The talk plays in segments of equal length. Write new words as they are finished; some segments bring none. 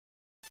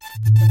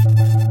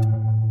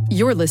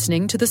You're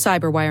listening to the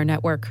Cyberwire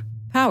Network,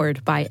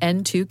 powered by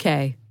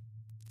N2K.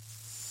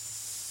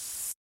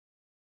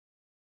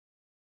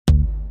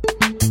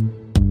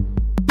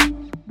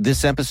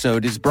 This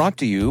episode is brought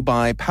to you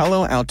by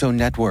Palo Alto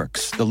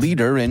Networks, the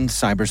leader in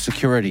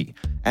cybersecurity.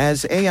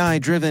 As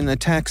AI-driven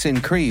attacks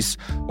increase,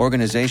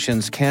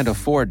 organizations can't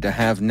afford to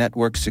have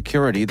network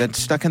security that's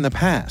stuck in the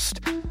past.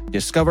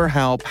 Discover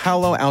how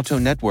Palo Alto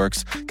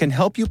Networks can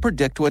help you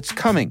predict what's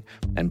coming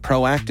and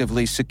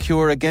proactively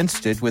secure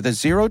against it with a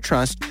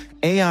zero-trust,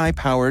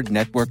 AI-powered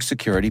network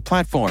security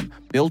platform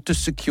built to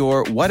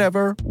secure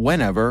whatever,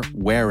 whenever,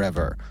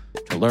 wherever.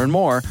 To learn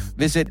more,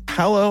 visit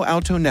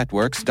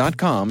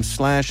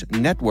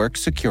paloaltonetworks.com/network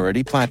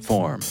security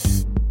platform.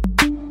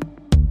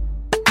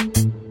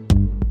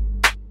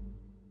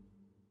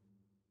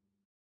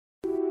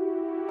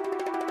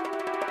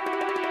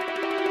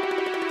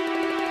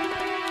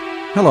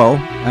 Hello,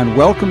 and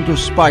welcome to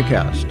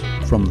Spycast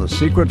from the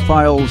secret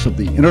files of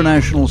the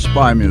International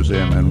Spy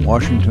Museum in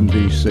Washington,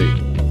 D.C.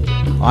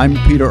 I'm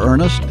Peter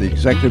Earnest, the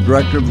Executive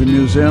Director of the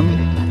museum.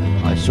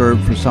 I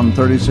served for some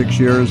 36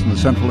 years in the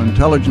Central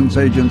Intelligence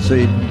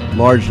Agency,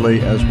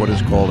 largely as what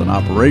is called an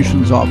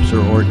operations officer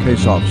or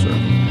case officer.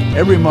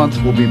 Every month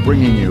we'll be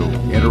bringing you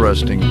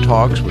interesting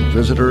talks with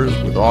visitors,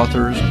 with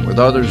authors, and with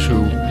others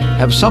who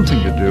have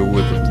something to do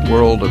with the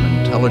world of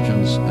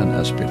intelligence and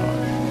espionage.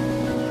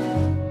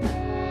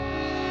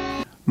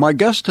 My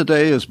guest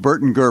today is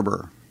Burton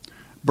Gerber.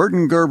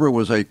 Burton Gerber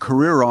was a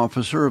career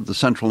officer of the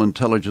Central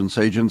Intelligence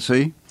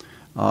Agency.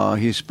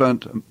 He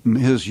spent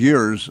his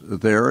years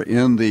there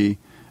in the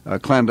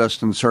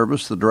clandestine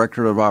service, the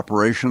Directorate of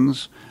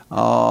Operations,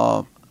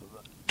 to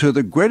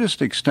the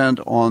greatest extent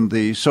on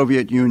the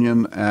Soviet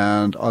Union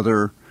and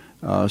other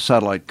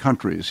satellite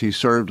countries. He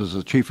served as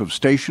a chief of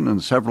station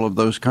in several of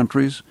those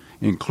countries,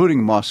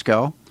 including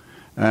Moscow.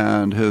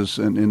 And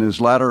in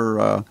his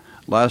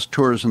last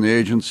tours in the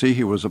agency,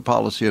 he was a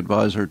policy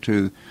advisor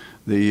to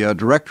the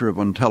Director of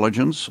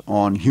Intelligence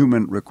on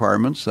human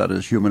requirements, that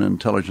is, human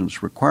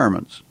intelligence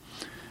requirements.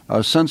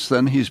 Since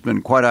then, he's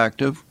been quite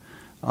active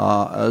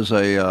as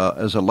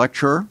a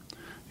lecturer.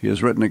 He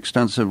has written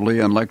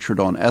extensively and lectured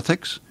on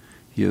ethics.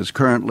 He is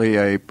currently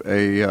a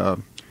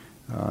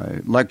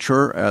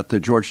lecturer at the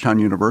Georgetown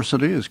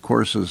University. His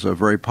course is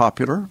very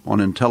popular on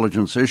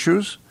intelligence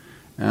issues,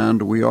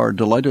 and we are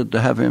delighted to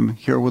have him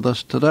here with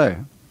us today.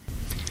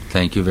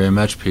 Thank you very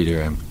much,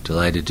 Peter. I'm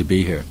delighted to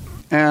be here.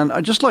 And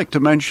I'd just like to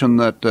mention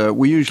that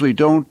we usually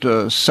don't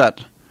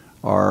set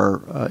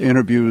our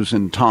interviews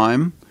in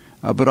time.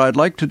 But I'd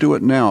like to do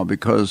it now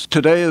because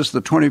today is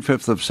the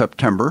 25th of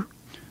September,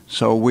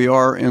 so we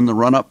are in the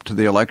run-up to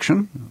the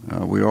election.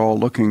 We are all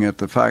looking at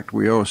the fact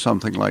we owe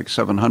something like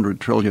 $700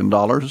 trillion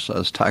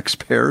as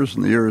taxpayers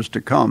in the years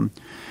to come.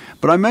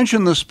 But I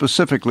mention this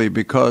specifically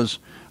because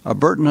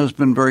Burton has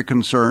been very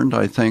concerned,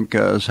 I think,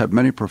 as have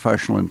many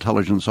professional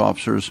intelligence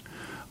officers,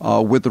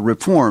 with the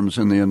reforms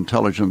in the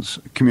intelligence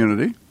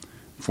community,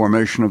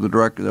 formation of the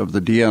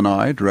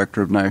DNI,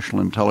 Director of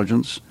National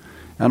Intelligence,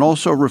 and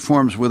also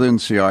reforms within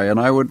CI. And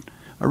I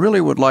really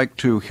would like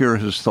to hear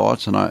his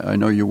thoughts, and I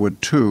know you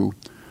would too,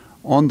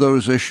 on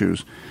those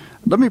issues.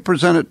 Let me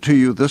present it to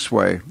you this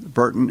way,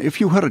 Burton. If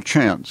you had a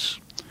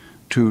chance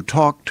to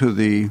talk to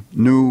the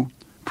new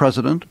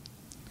president,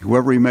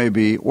 whoever he may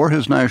be, or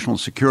his national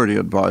security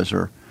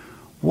advisor,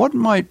 what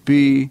might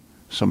be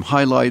some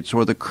highlights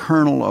or the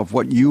kernel of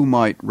what you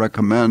might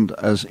recommend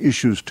as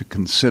issues to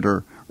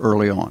consider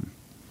early on?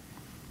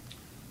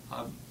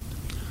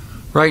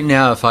 Right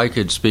now, if I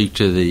could speak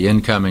to the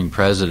incoming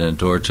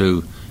president or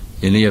to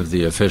any of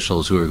the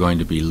officials who are going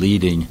to be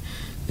leading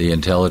the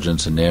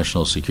intelligence and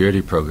national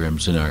security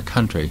programs in our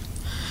country,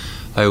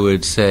 I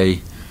would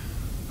say,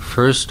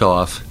 first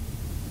off,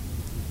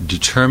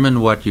 determine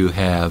what you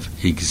have,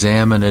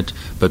 examine it,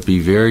 but be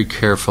very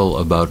careful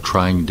about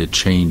trying to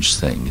change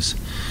things.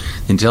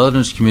 The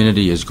intelligence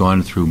community has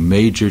gone through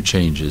major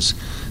changes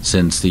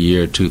since the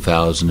year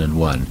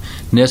 2001,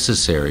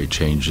 necessary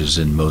changes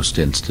in most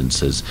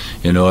instances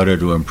in order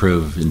to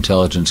improve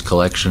intelligence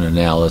collection,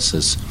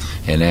 analysis,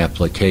 and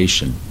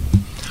application.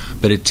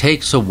 But it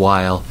takes a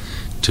while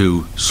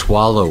to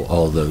swallow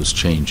all those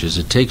changes.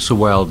 It takes a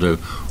while to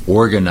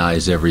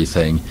organize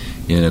everything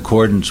in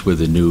accordance with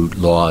the new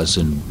laws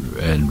and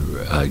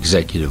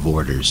executive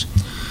orders.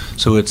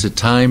 So it's a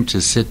time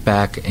to sit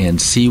back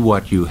and see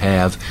what you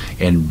have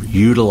and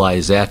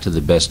utilize that to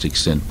the best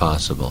extent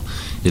possible.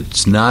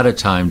 It's not a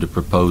time to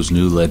propose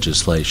new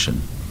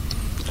legislation,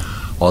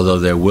 although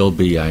there will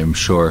be, I am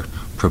sure,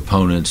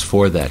 proponents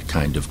for that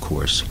kind of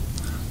course.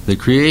 The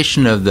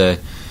creation of the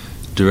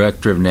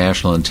Director of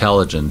National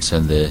Intelligence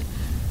and the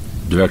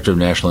Director of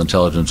National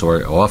Intelligence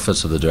or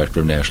Office of the Director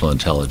of National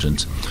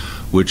Intelligence,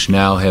 which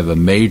now have a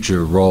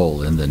major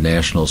role in the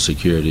national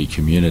security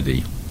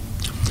community,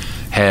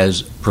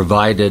 has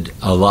provided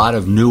a lot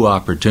of new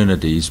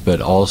opportunities, but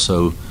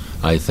also,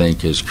 I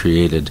think, has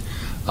created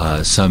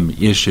some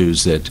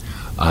issues that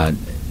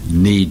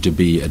need to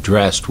be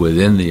addressed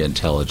within the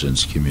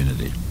intelligence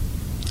community.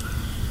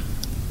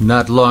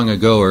 Not long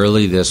ago,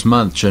 early this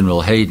month,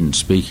 General Hayden,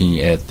 speaking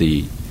at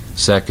the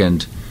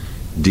second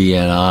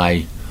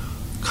DNI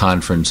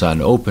conference on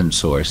open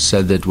source,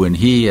 said that when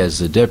he, as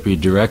the Deputy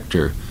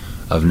Director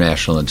of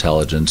National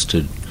Intelligence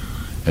to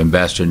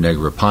Ambassador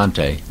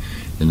Negroponte,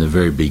 in the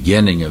very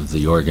beginning of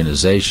the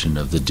organization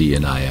of the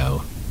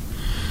DNIO,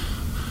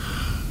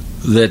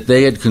 that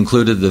they had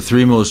concluded the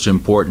three most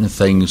important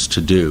things to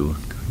do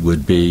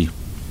would be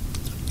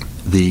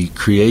the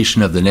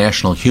creation of the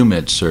National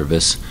HUMINT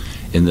Service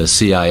in the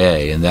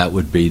CIA, and that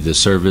would be the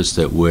service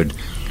that would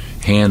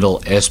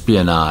handle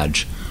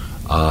espionage,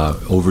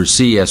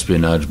 oversee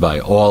espionage by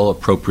all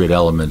appropriate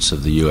elements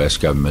of the U.S.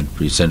 government.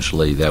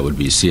 Essentially, that would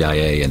be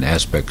CIA and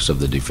aspects of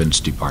the Defense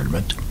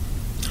Department.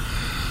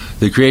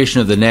 The creation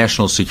of the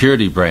National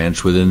Security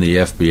Branch within the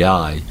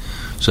FBI,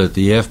 so that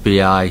the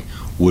FBI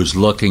was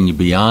looking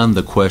beyond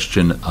the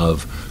question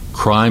of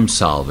crime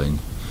solving,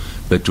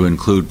 but to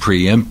include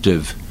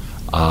preemptive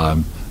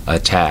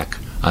attack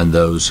on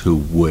those who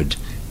would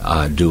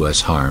do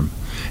us harm.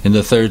 And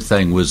the third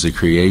thing was the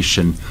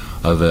creation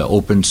of an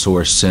open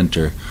source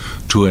center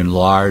to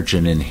enlarge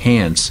and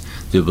enhance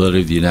the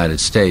ability of the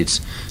United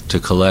States to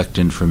collect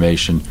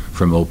information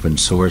from open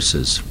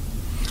sources.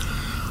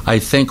 I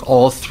think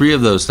all three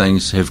of those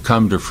things have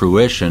come to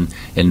fruition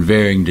in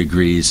varying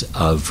degrees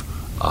of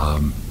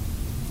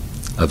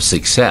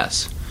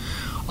success.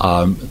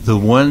 The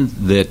one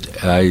that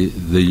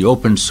the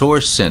Open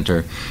Source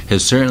Center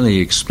has certainly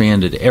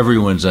expanded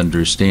everyone's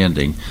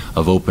understanding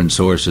of open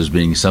source as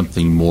being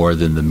something more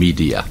than the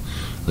media,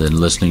 than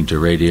listening to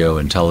radio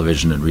and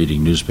television and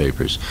reading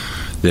newspapers.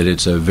 That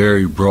it's a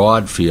very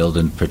broad field,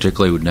 and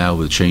particularly now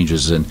with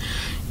changes in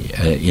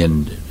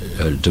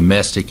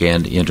domestic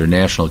and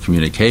international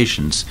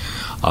communications,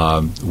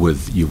 where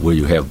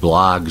you have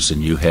blogs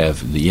and you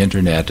have the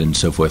internet and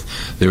so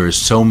forth, there are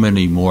so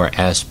many more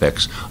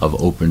aspects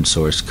of open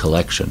source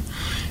collection.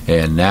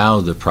 And now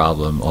the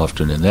problem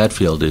often in that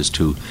field is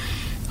to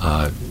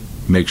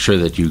make sure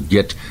that you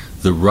get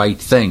the right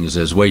things.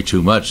 There's way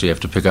too much, so you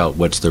have to pick out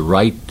what's the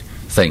right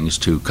things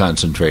to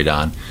concentrate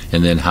on,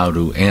 and then how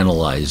to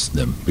analyze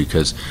them,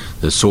 because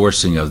the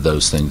sourcing of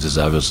those things is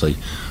obviously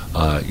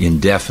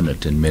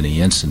indefinite in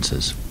many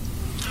instances.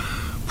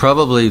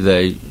 Probably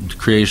the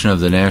creation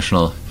of the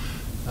National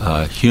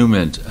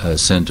HUMINT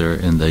Center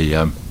in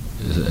the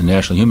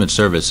National HUMINT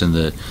Service in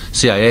the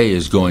CIA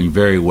is going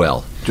very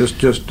well.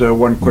 Just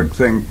one quick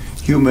thing.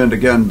 HUMINT,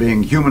 again,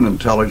 being human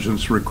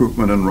intelligence,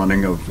 recruitment and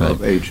running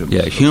of agents.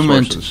 Yeah,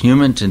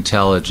 HUMINT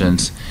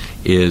intelligence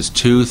is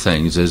two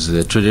things. Is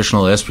the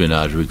traditional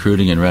espionage,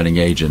 recruiting and running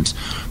agents,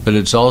 but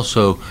it's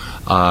also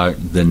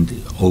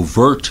the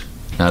overt,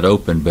 not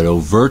open, but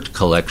overt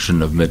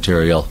collection of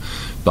material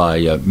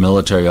by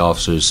military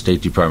officers,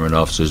 State Department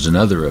officers, and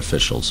other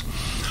officials.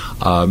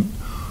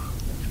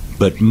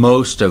 But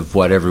most of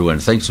what everyone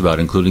thinks about,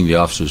 including the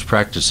officers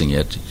practicing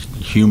it,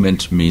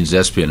 HUMINT means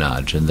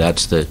espionage, and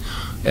that's the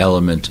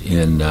element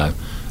in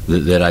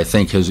that I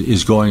think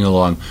is going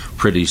along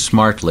pretty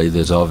smartly.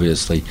 There's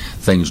obviously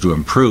things to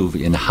improve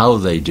in how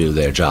they do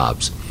their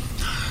jobs.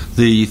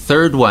 The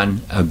third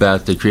one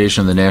about the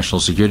creation of the National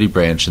Security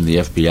Branch in the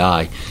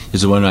FBI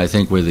is the one I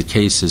think where the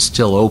case is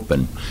still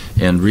open.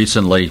 And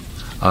recently,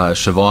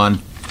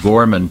 Siobhan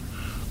Gorman,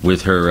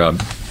 with her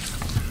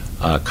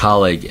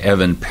colleague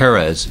Evan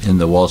Perez in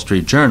the Wall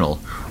Street Journal,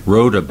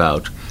 wrote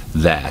about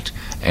that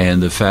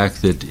and the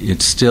fact that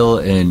it's still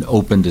an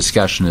open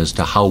discussion as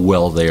to how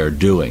well they are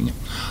doing.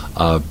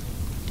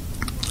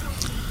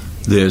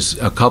 There's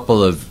a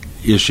couple of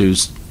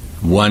issues.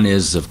 One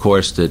is, of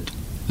course, that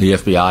the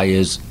FBI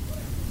is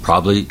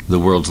probably the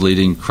world's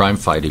leading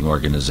crime-fighting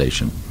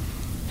organization,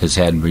 has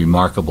had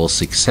remarkable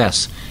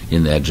success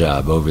in that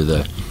job over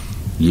the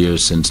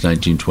years since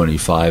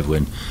 1925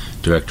 when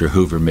Director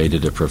Hoover made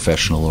it a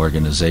professional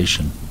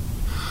organization.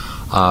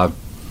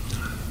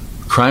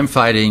 Crime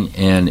fighting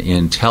and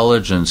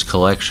intelligence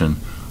collection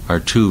are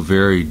two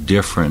very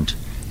different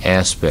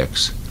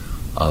aspects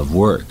of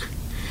work.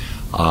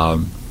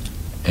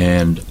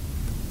 And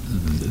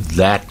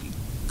that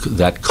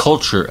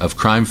culture of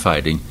crime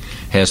fighting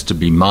has to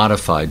be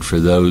modified for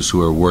those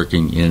who are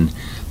working in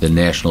the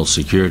National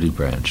Security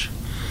Branch.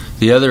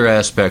 The other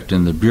aspect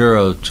in the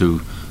Bureau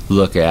to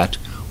look at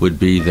would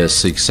be the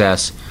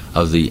success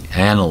of the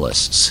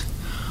analysts.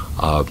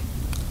 The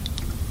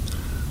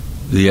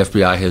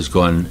FBI has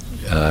gone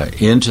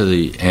into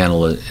the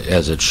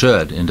as it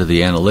should, into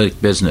the analytic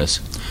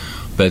business,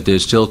 but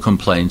there's still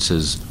complaints,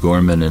 as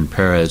Gorman and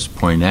Perez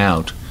point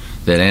out,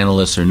 that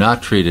analysts are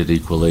not treated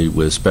equally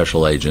with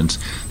special agents,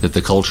 that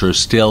the culture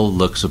still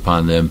looks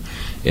upon them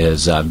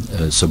as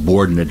a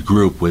subordinate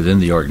group within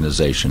the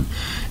organization.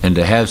 And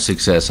to have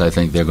success, I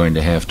think they're going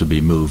to have to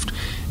be moved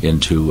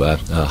into a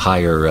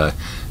higher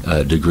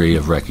degree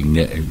of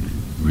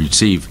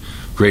receive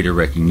greater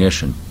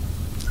recognition.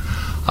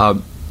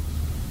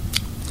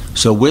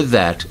 So with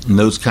that and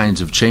those kinds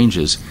of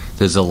changes,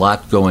 there's a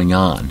lot going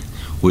on,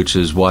 which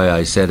is why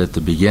I said at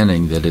the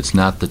beginning that it's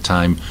not the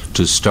time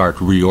to start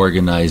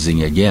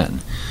reorganizing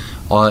again.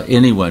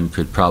 anyone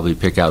could probably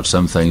pick out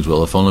some things.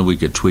 Well, if only we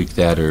could tweak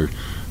that or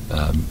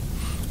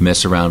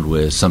mess around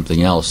with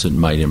something else, it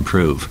might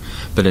improve.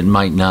 But it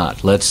might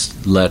not.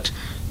 Let's let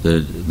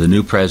the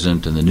new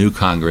president and the new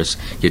Congress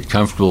get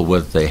comfortable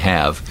with what they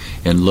have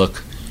and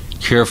look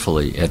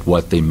carefully at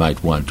what they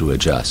might want to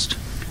adjust.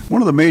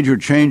 One of the major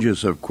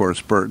changes, of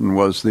course, Burton,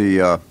 was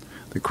the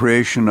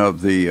creation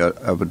of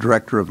a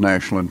director of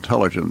national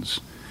intelligence.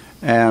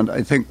 And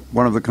I think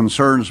one of the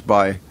concerns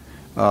by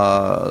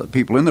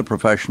people in the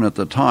profession at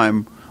the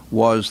time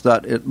was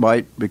that it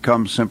might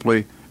become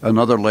simply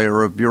another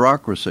layer of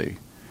bureaucracy.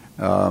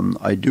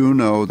 I do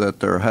know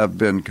that there have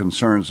been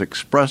concerns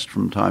expressed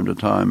from time to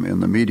time in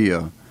the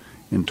media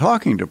in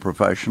talking to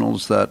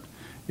professionals that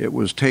it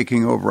was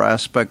taking over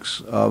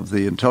aspects of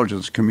the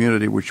intelligence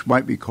community which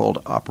might be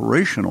called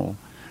operational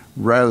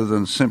rather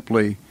than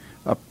simply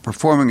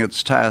performing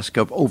its task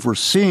of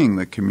overseeing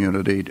the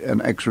community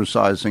and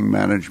exercising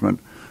management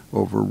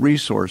over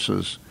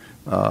resources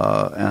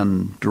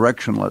and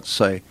direction, let's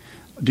say.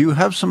 Do you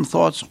have some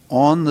thoughts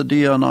on the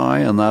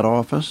DNI and that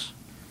office?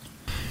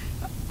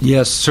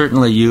 Yes,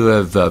 certainly you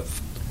have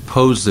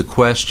posed the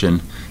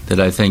question that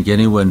I think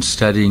anyone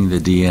studying the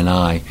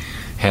DNI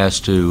has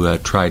to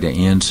try to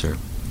answer.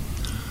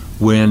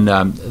 When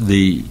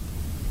the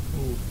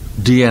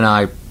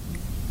DNI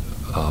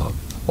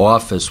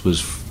office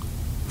was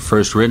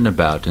first written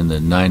about in the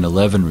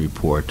 9/11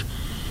 report,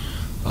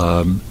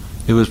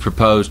 it was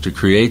proposed to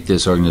create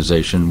this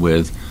organization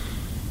with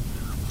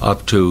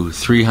up to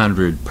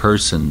 300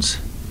 persons,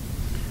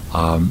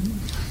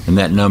 and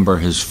that number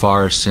has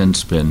far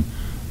since been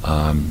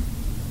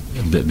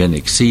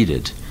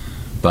exceeded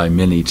by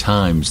many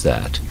times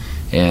that,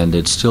 and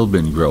it's still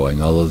been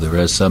growing, although there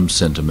is some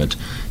sentiment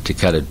to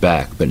cut it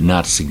back, but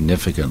not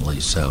significantly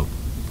so.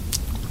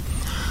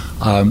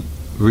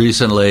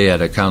 Recently,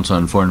 at a Council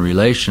on Foreign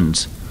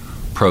Relations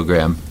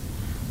program,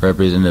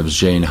 Representatives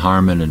Jane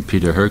Harman and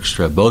Peter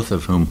Hoekstra, both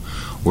of whom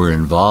were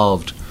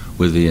involved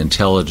with the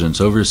intelligence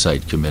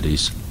oversight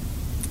committees,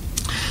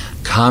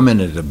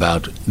 commented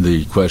about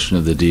the question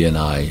of the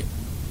DNI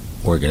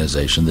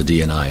organization, the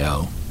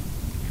DNIO,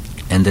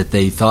 and that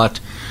they thought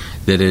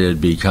that it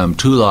had become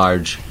too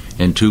large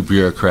and too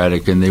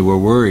bureaucratic, and they were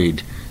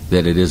worried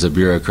that it is a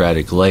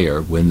bureaucratic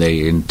layer when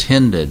they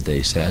intended,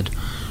 they said,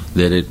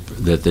 that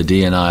the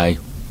DNI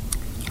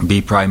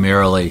be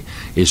primarily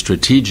a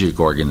strategic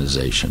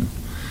organization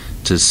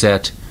to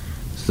set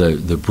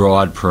the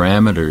broad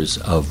parameters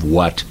of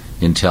what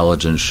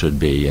intelligence should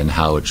be and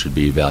how it should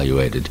be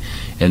evaluated,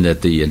 and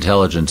that the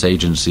intelligence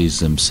agencies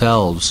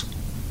themselves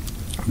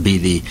be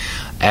the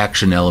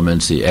action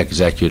elements, the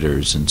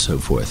executors, and so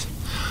forth.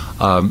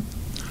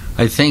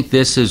 I think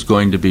this is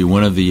going to be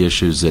one of the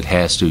issues that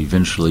has to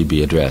eventually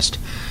be addressed.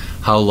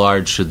 How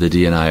large should the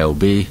DNIO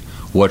be?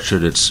 What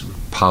should its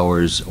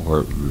powers,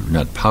 or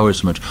not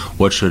powers so much,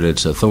 what should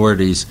its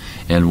authorities,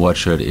 and what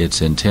should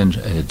its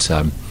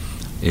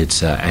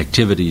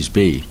activities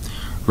be?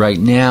 Right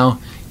now,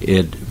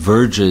 it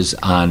verges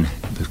on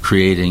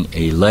creating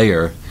a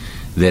layer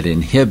that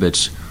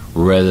inhibits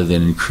rather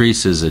than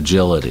increases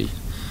agility.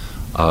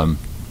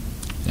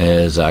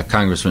 As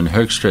Congressman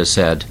Hoekstra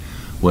said,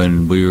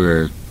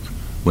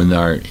 when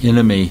our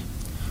enemy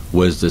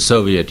was the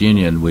Soviet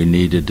Union, we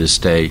needed to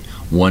stay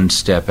one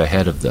step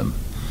ahead of them.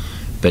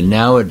 But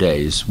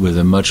nowadays, with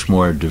a much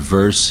more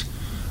diverse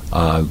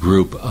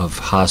group of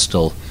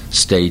hostile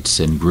states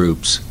and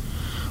groups,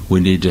 we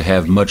need to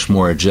have much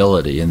more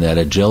agility, and that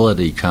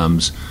agility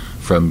comes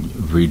from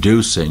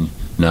reducing,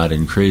 not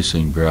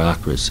increasing,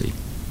 bureaucracy.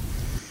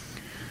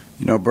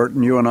 You know,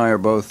 Burton, you and I are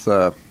both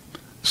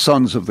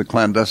sons of the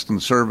clandestine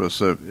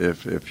service,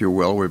 if you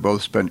will. We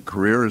both spent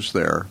careers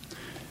there.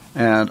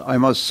 And I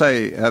must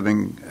say,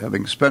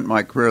 having spent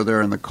my career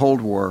there in the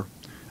Cold War,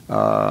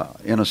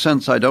 in a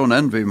sense, I don't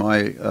envy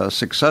my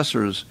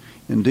successors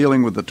in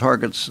dealing with the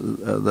targets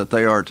that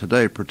they are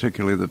today,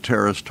 particularly the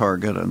terrorist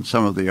target and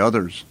some of the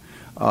others,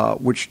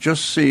 which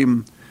just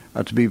seem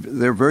to be,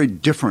 they're very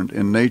different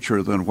in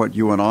nature than what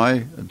you and I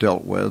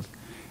dealt with.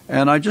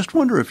 And I just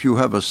wonder if you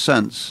have a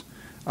sense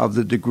of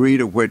the degree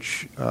to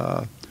which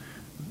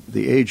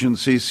the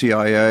agency,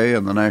 CIA,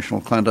 and the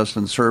National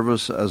Clandestine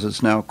Service, as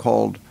it's now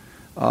called,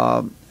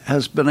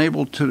 has been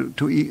able to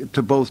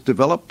both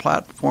develop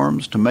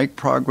platforms to make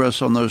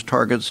progress on those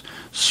targets.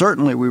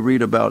 Certainly, we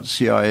read about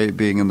CIA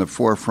being in the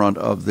forefront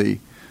of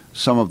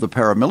some of the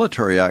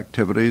paramilitary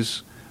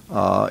activities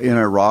in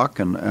Iraq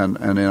and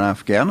in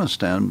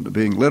Afghanistan,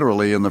 being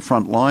literally in the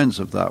front lines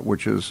of that,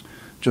 which is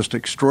just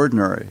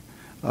extraordinary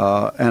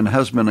and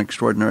has been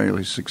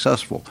extraordinarily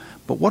successful.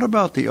 But what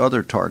about the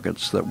other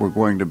targets that we're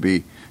going to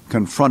be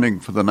confronting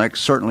for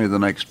certainly the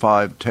next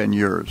 5-10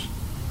 years?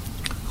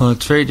 Well,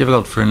 it's very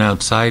difficult for an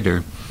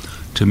outsider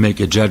to make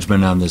a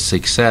judgment on the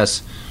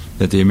success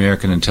that the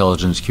American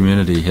intelligence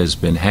community has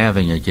been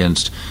having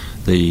against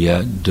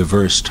the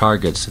diverse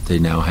targets that they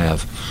now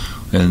have.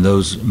 And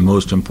those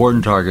most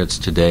important targets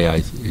today, I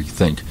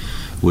think,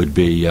 would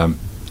be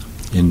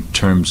in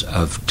terms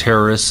of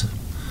terrorists,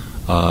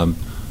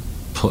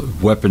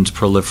 weapons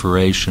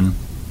proliferation,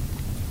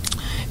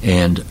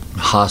 and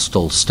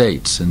hostile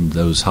states, and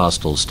those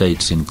hostile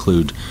states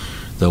include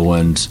the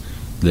ones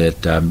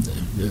that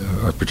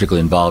are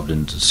particularly involved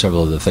in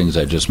several of the things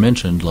I just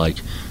mentioned, like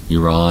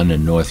Iran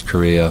and North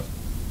Korea,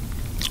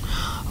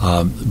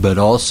 but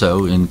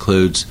also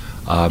includes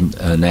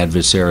an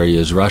adversary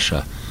as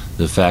Russia.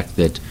 The fact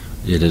that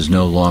it is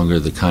no longer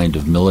the kind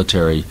of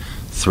military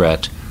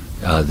threat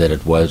that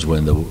it was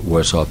when the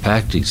Warsaw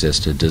Pact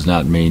existed does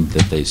not mean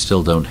that they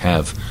still don't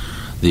have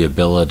the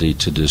ability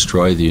to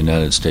destroy the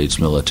United States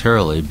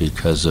militarily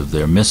because of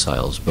their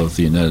missiles. Both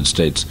the United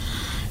States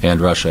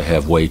and Russia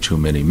have way too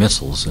many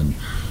missiles, and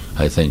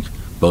I think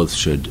both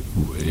should,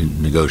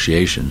 in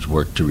negotiations,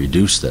 work to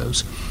reduce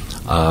those.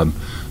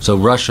 So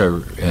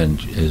Russia,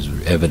 and is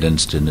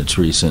evidenced in its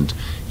recent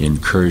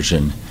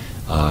incursion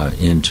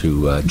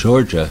into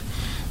Georgia,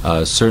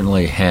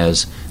 certainly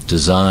has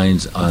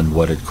designs on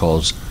what it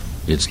calls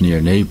its near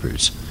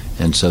neighbors.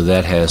 And so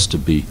that has to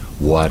be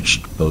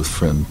watched both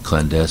from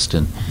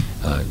clandestine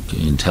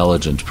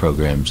intelligence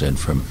programs and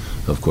from,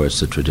 of course,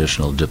 the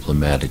traditional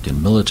diplomatic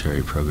and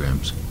military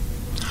programs.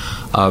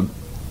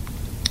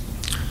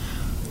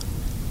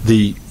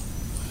 The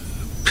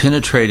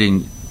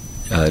penetrating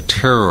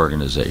terror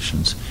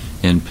organizations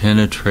and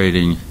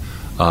penetrating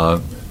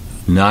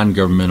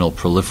non-governmental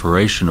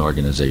proliferation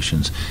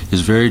organizations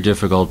is very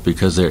difficult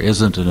because there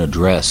isn't an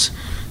address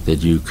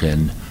that you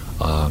can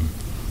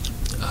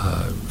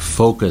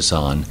focus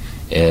on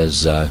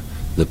as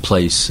the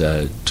place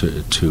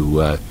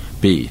to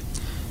be.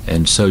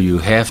 And so you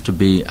have to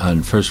be,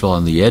 first of all,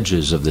 on the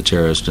edges of the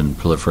terrorist and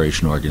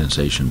proliferation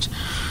organizations,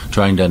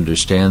 trying to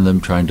understand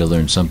them, trying to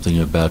learn something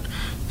about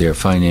their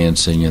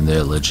financing and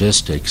their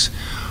logistics,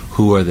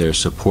 who are their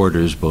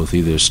supporters, both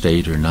either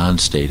state or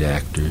non-state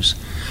actors,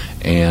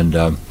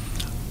 and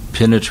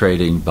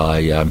penetrating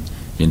by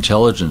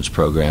intelligence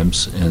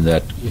programs, and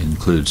that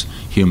includes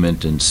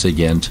HUMINT and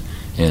SIGINT,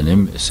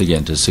 and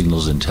SIGINT is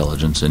signals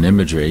intelligence, and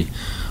imagery,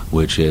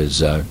 which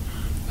is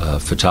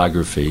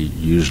photography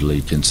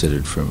usually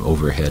considered from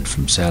overhead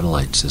from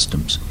satellite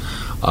systems,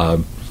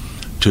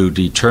 to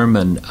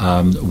determine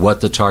what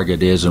the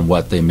target is and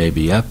what they may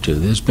be up to.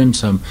 There's been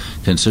some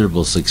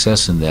considerable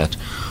success in that,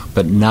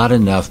 but not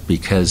enough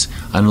because,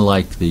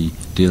 unlike the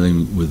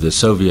dealing with the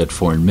Soviet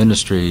foreign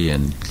ministry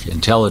and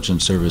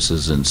intelligence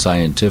services and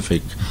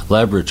scientific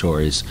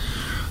laboratories,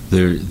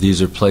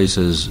 these are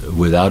places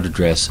without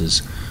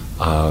addresses,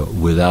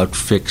 without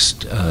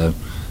fixed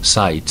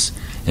sites,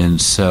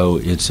 and so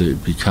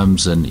it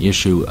becomes an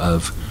issue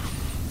of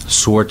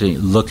sorting,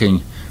 looking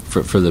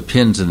for the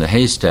pins in the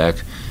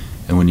haystack,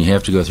 and when you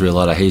have to go through a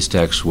lot of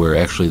haystacks where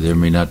actually there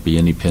may not be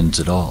any pins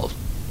at all.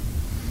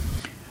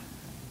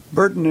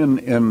 Burton,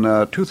 in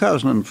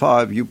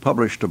 2005, you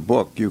published a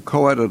book, you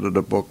co-edited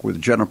a book with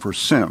Jennifer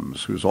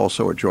Sims, who's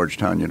also at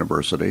Georgetown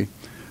University,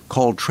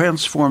 called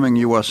Transforming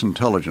U.S.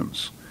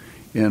 Intelligence,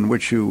 in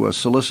which you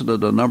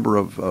solicited a number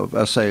of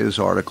essays,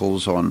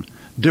 articles on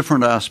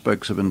different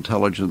aspects of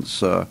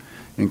intelligence,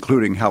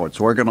 including how it's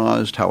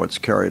organized, how it's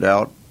carried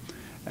out,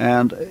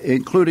 and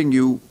including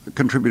you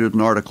contributed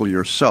an article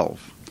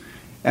yourself.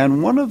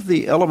 And one of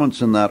the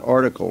elements in that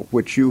article,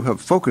 which you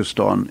have focused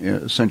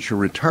on since your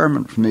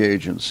retirement from the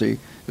agency,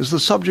 is the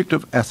subject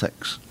of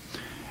ethics.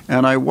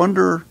 And I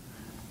wonder,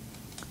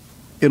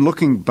 in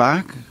looking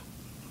back,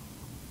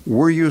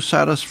 were you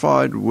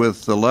satisfied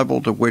with the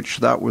level to which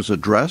that was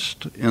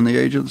addressed in the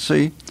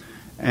agency?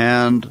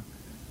 And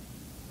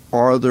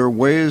are there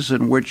ways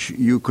in which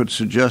you could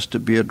suggest it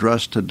be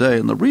addressed today?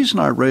 And the reason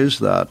I raise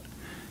that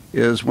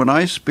is when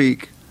I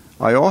speak,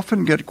 I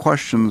often get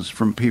questions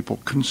from people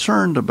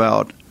concerned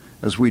about,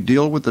 as we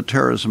deal with the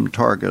terrorism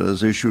target,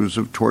 as issues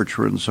of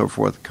torture and so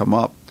forth come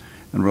up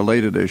and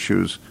related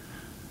issues,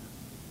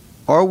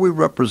 are we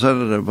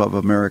representative of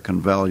American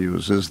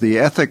values? Is the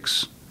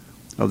ethics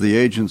of the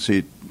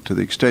agency, to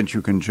the extent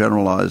you can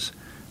generalize,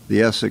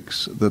 the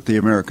ethics that the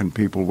American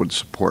people would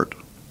support?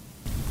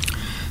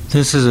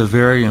 This is a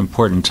very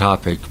important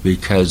topic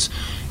because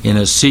in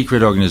a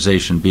secret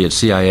organization, be it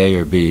CIA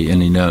or be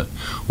any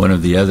one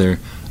of the other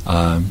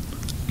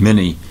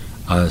many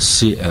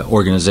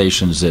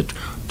organizations that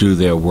do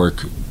their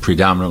work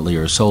predominantly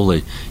or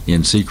solely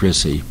in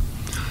secrecy,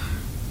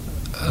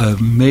 a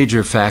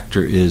major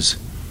factor is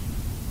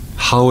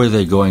how are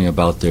they going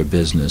about their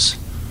business?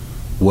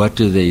 What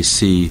do they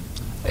see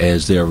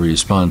as their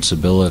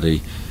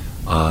responsibility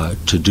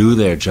to do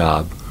their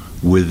job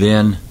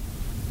within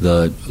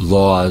the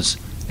laws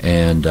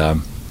and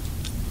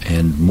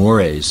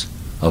mores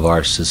of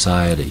our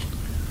society?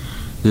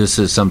 This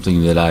is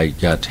something that I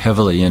got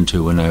heavily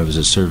into when I was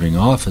a serving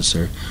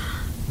officer,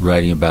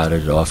 writing about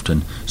it,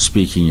 often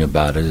speaking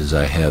about it as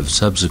I have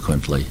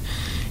subsequently,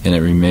 and it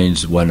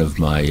remains one of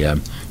my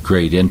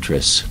great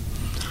interests.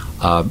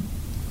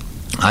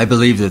 I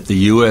believe that the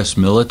U.S.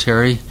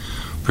 military,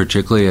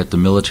 particularly at the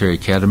military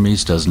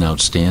academies, does an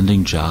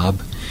outstanding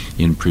job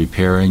in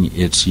preparing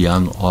its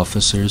young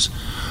officers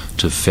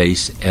to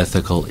face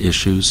ethical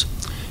issues.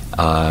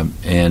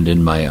 and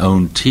in my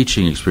own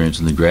teaching experience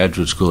in the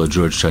graduate school at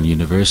Georgetown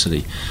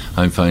University,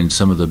 I find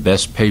some of the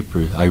best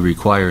paper I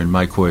require in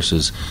my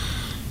courses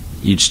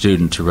each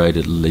student to write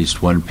at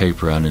least one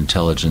paper on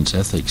intelligence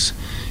ethics.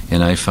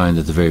 And I find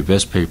that the very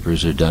best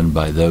papers are done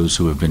by those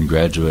who have been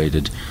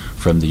graduated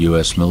from the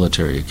U.S.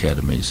 military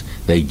academies.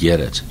 They get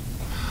it.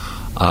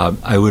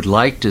 I would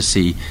like to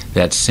see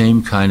that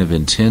same kind of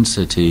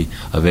intensity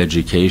of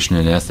education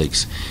and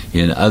ethics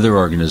in other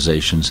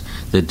organizations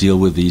that deal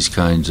with these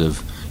kinds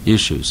of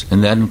issues.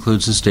 And that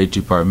includes the State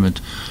Department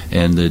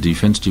and the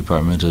Defense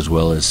Department as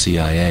well as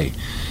CIA.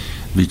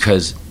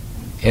 Because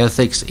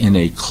ethics in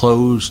a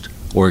closed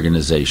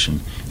organization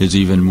is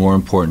even more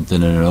important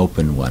than in an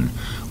open one,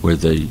 where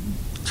the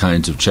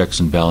kinds of checks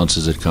and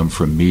balances that come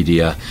from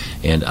media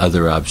and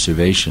other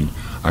observation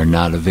are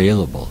not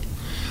available.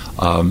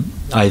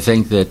 I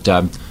think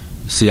that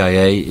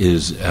CIA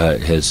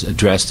has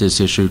addressed this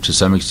issue to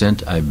some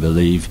extent. I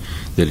believe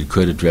that it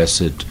could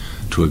address it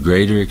to a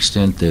greater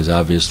extent. There's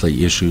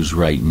obviously issues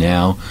right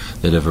now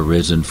that have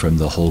arisen from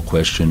the whole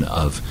question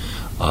of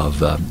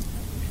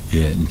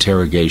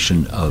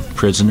interrogation of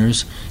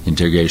prisoners,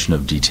 interrogation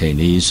of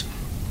detainees,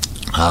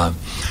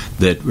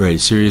 that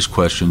raise serious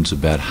questions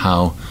about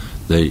how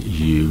the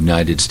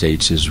United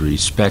States is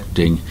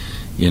respecting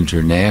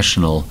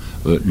national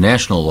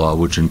law,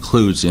 which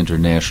includes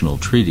international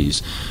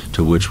treaties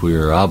to which we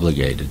are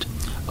obligated.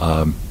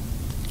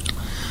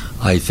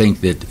 I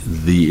think that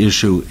the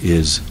issue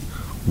is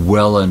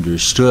well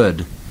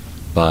understood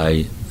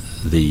by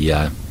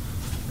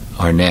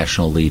our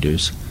national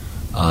leaders.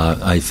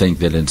 I think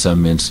that in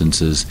some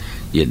instances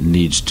it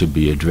needs to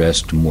be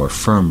addressed more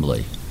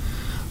firmly.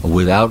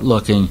 Without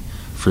looking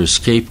for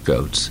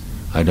scapegoats,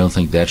 I don't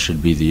think that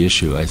should be the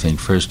issue. I think,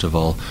 first of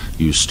all,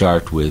 you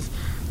start with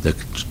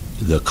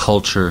the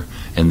culture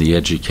and the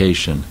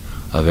education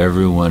of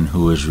everyone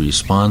who is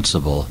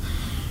responsible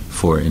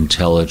for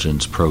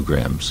intelligence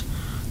programs,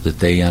 that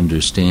they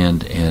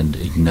understand and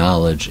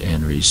acknowledge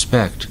and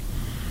respect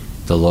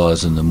the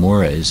laws and the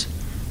mores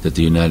that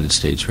the United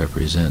States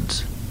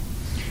represents.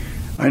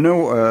 I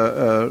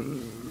know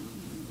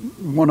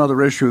one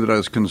other issue that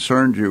has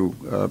concerned you,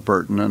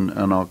 Burton,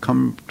 and I'll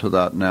come to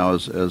that now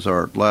as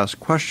our last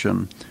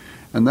question,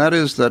 and that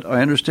is that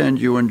I understand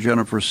you and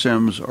Jennifer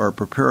Sims are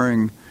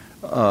preparing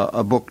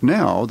a book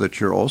now that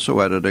you're also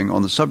editing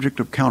on the subject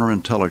of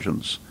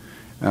counterintelligence,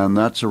 and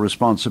that's a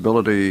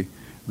responsibility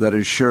that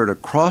is shared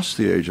across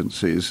the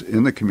agencies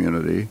in the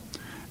community.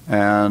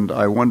 And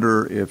I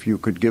wonder if you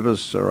could give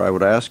us, or I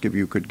would ask if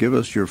you could give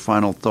us your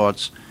final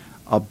thoughts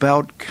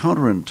about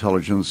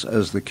counterintelligence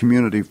as the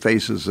community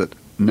faces it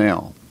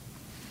now.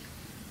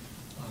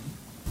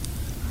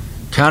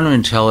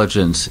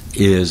 Counterintelligence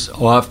is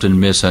often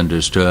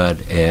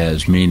misunderstood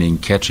as meaning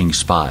catching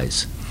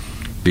spies,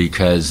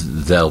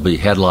 because there'll be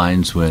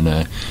headlines when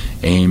a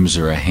Ames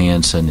or a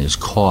Hansen is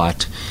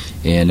caught,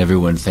 and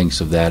everyone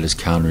thinks of that as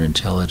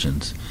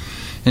counterintelligence.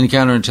 And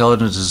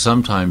counterintelligence is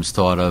sometimes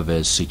thought of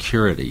as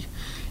security,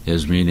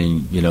 as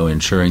meaning,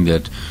 ensuring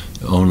that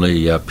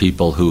only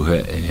people who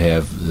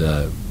have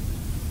the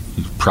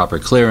proper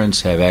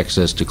clearance have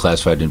access to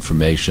classified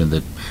information,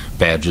 that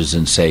badges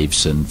and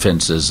safes and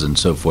fences and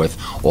so forth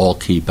all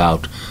keep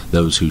out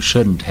those who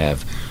shouldn't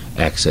have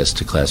access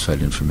to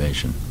classified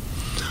information.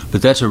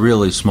 But that's a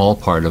really small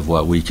part of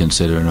what we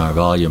consider in our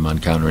volume on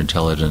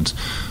counterintelligence,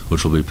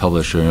 which will be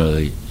published in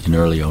early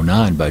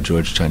 2009 by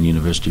Georgetown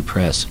University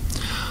Press.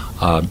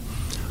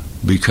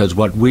 Because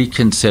what we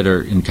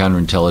consider in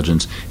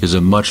counterintelligence is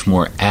a much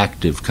more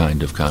active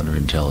kind of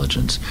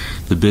counterintelligence.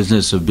 The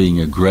business of being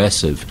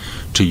aggressive,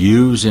 to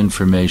use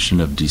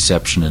information of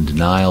deception and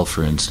denial,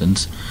 for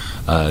instance,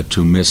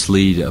 to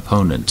mislead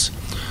opponents,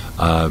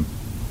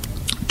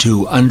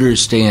 to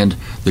understand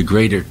the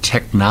greater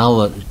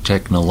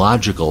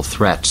technological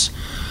threats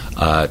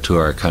to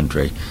our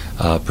country,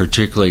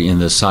 particularly in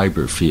the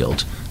cyber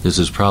field. This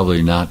is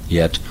probably not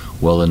yet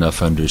well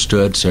enough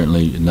understood,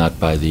 certainly not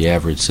by the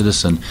average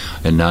citizen,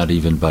 and not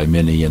even by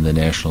many in the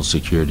national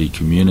security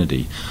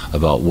community,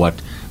 about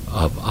what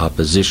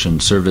opposition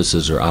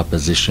services or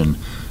opposition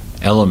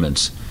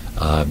elements,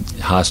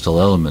 hostile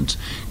elements,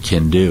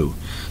 can do.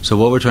 So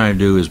what we're trying to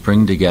do is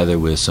bring together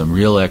with some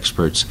real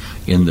experts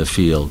in the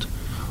field,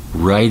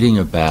 writing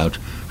about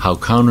how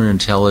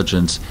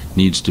counterintelligence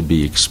needs to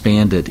be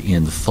expanded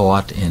in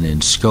thought and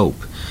in scope,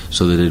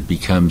 so that it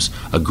becomes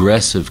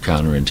aggressive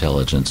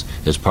counterintelligence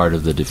as part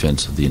of the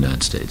defense of the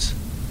United States.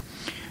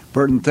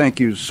 Burton, thank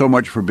you so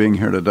much for being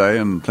here today,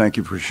 and thank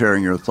you for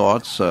sharing your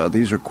thoughts.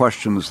 These are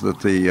questions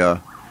that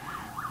the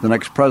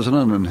next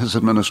president and his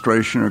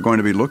administration are going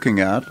to be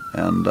looking at,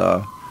 and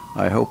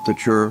I hope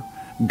that your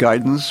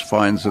guidance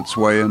finds its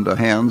way into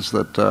hands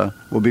that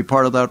will be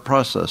part of that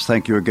process.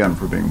 Thank you again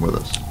for being with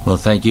us. Well,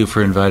 thank you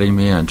for inviting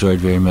me. I enjoyed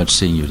very much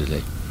seeing you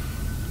today.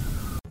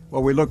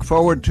 Well, we look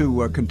forward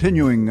to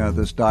continuing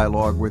this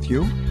dialogue with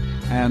you,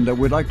 and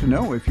we'd like to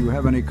know if you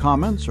have any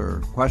comments or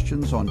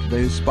questions on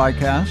today's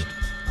Spycast.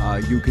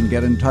 You can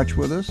get in touch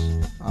with us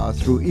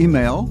through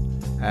email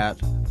at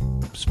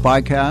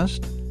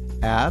spycast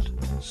at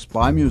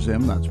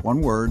spymuseum, that's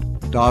one word,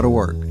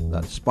 .org.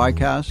 That's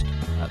spycast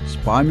at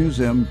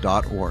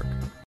spymuseum.org.